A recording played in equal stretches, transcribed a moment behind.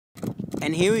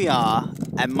And here we are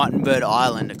at Muttonbird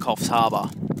Island at Coffs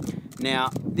Harbour. Now,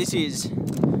 this is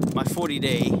my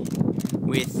 40D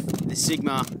with the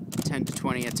Sigma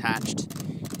 10-20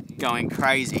 attached, going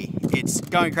crazy. It's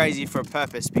going crazy for a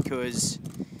purpose because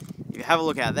if you have a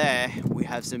look out there, we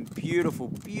have some beautiful,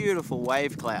 beautiful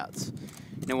wave clouds.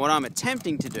 Now, what I'm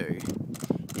attempting to do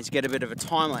is get a bit of a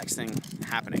time-lapse thing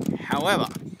happening. However,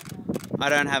 I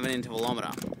don't have an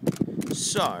intervalometer.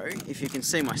 So, if you can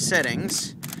see my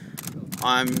settings,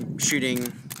 I'm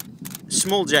shooting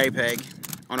small JPEG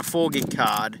on a 4 gig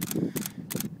card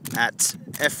at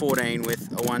f14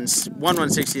 with a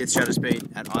 1/160th shutter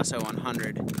speed at ISO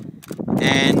 100.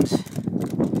 And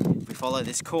if we follow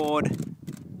this cord,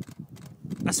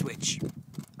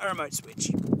 a remote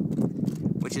switch,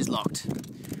 which is locked,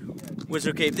 which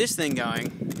will keep this thing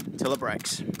going till it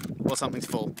breaks, or something's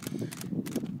full,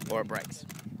 or it breaks.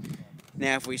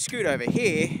 Now if we scoot over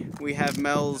here, we have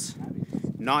Mel's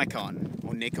Nikon,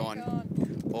 or Nikon,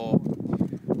 or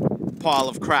pile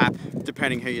of crap,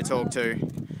 depending who you talk to.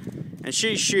 And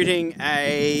she's shooting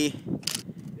a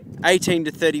 18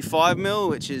 to 35mm,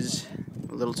 which is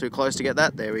a little too close to get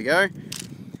that, there we go,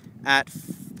 at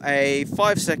a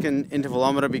 5-second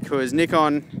intervalometer because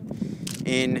Nikon,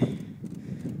 in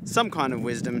some kind of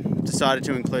wisdom, decided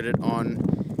to include it on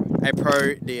a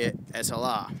Pro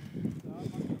DSLR.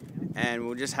 And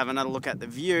we'll just have another look at the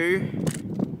view.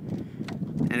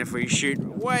 And if we shoot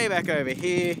way back over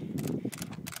here,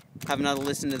 have another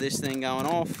listen to this thing going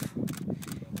off,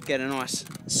 get a nice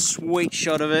sweet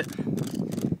shot of it,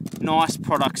 nice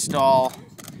product style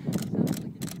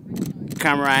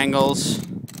camera angles,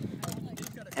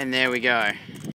 and there we go.